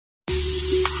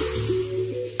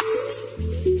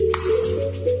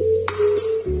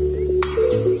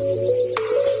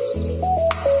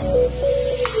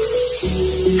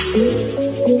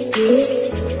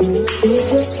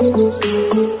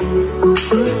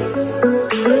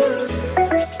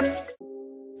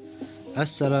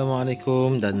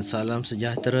Assalamualaikum dan salam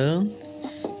sejahtera.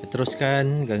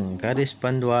 Teruskan dengan garis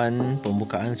panduan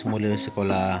pembukaan semula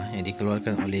sekolah yang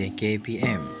dikeluarkan oleh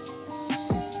KPM.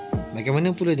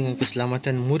 Bagaimana pula dengan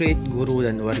keselamatan murid, guru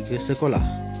dan warga sekolah?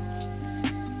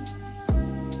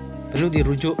 Perlu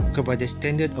dirujuk kepada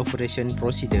Standard Operation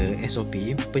Procedure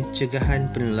SOP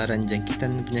pencegahan penularan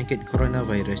jangkitan penyakit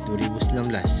coronavirus 2019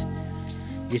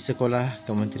 di Sekolah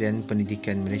Kementerian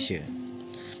Pendidikan Malaysia.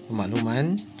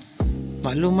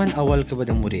 Makluman awal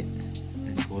kepada murid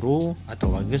dan guru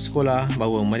atau warga sekolah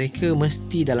bahawa mereka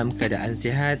mesti dalam keadaan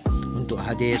sihat untuk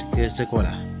hadir ke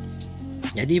sekolah.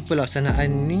 Jadi pelaksanaan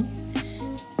ini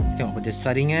tengok pada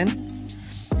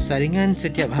saringan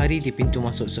setiap hari di pintu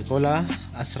masuk sekolah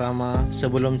asrama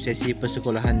sebelum sesi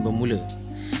persekolahan bermula.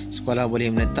 Sekolah boleh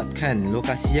menetapkan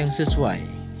lokasi yang sesuai,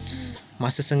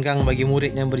 masa senggang bagi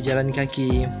murid yang berjalan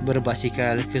kaki,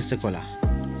 berbasikal ke sekolah.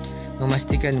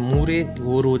 Memastikan murid,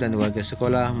 guru dan warga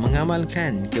sekolah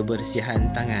mengamalkan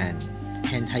kebersihan tangan,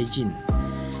 hand hygiene.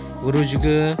 Guru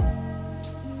juga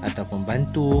atau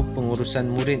pembantu pengurusan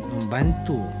murid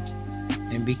membantu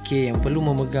MBK yang perlu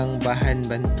memegang bahan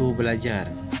bantu belajar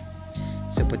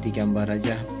seperti gambar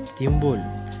rajah timbul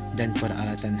dan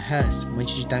peralatan khas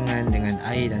mencuci tangan dengan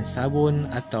air dan sabun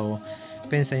atau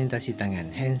pen sanitasi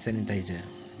tangan, hand sanitizer.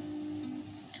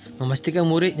 Memastikan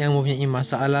murid yang mempunyai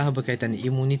masalah berkaitan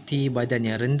imuniti badan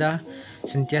yang rendah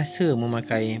sentiasa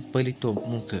memakai pelitup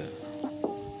muka.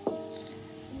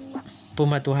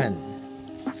 Pematuhan,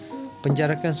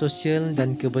 penjarakan sosial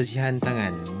dan kebersihan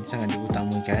tangan sangat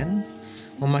diutamakan.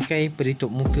 Memakai pelitup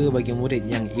muka bagi murid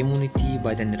yang imuniti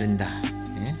badan rendah.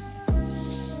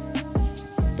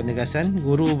 Penegasan,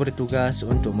 guru bertugas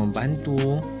untuk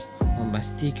membantu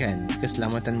memastikan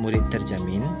keselamatan murid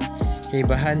terjamin.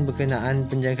 Hebahan berkenaan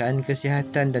penjagaan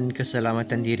kesihatan dan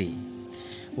keselamatan diri.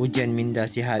 Ujian minda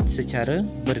sihat secara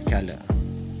berkala.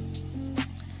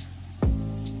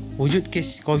 Wujud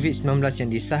kes COVID-19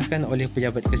 yang disahkan oleh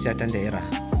pejabat kesihatan daerah.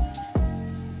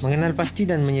 Mengenal pasti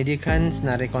dan menyediakan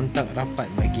senarai kontak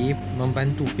rapat bagi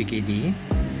membantu PKD.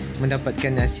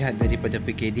 Mendapatkan nasihat daripada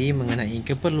PKD mengenai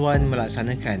keperluan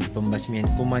melaksanakan pembasmian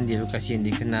kuman di lokasi yang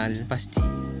dikenal pasti.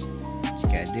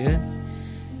 Jika ada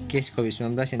kes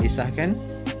COVID-19 yang disahkan,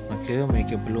 maka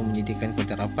mereka perlu menyediakan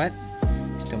kontak rapat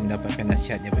serta mendapatkan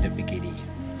nasihat daripada PKD.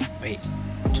 Baik,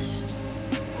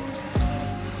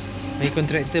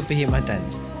 kontraktor perkhidmatan.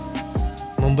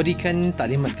 Memberikan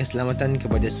taklimat keselamatan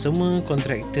kepada semua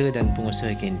kontraktor dan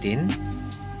pengusaha kantin.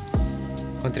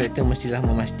 Kontraktor mestilah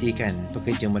memastikan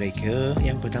pekerja mereka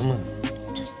yang pertama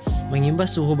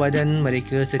mengimbas suhu badan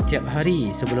mereka setiap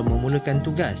hari sebelum memulakan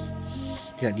tugas.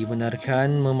 Tidak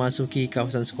dibenarkan memasuki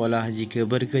kawasan sekolah jika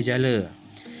bergejala.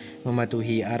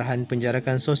 Mematuhi arahan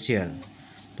penjarakan sosial,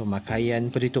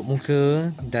 pemakaian pelitup muka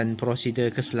dan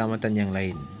prosedur keselamatan yang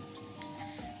lain.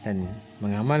 Dan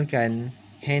mengamalkan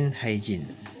hand hygiene.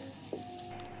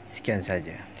 Sekian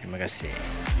saja. Terima kasih.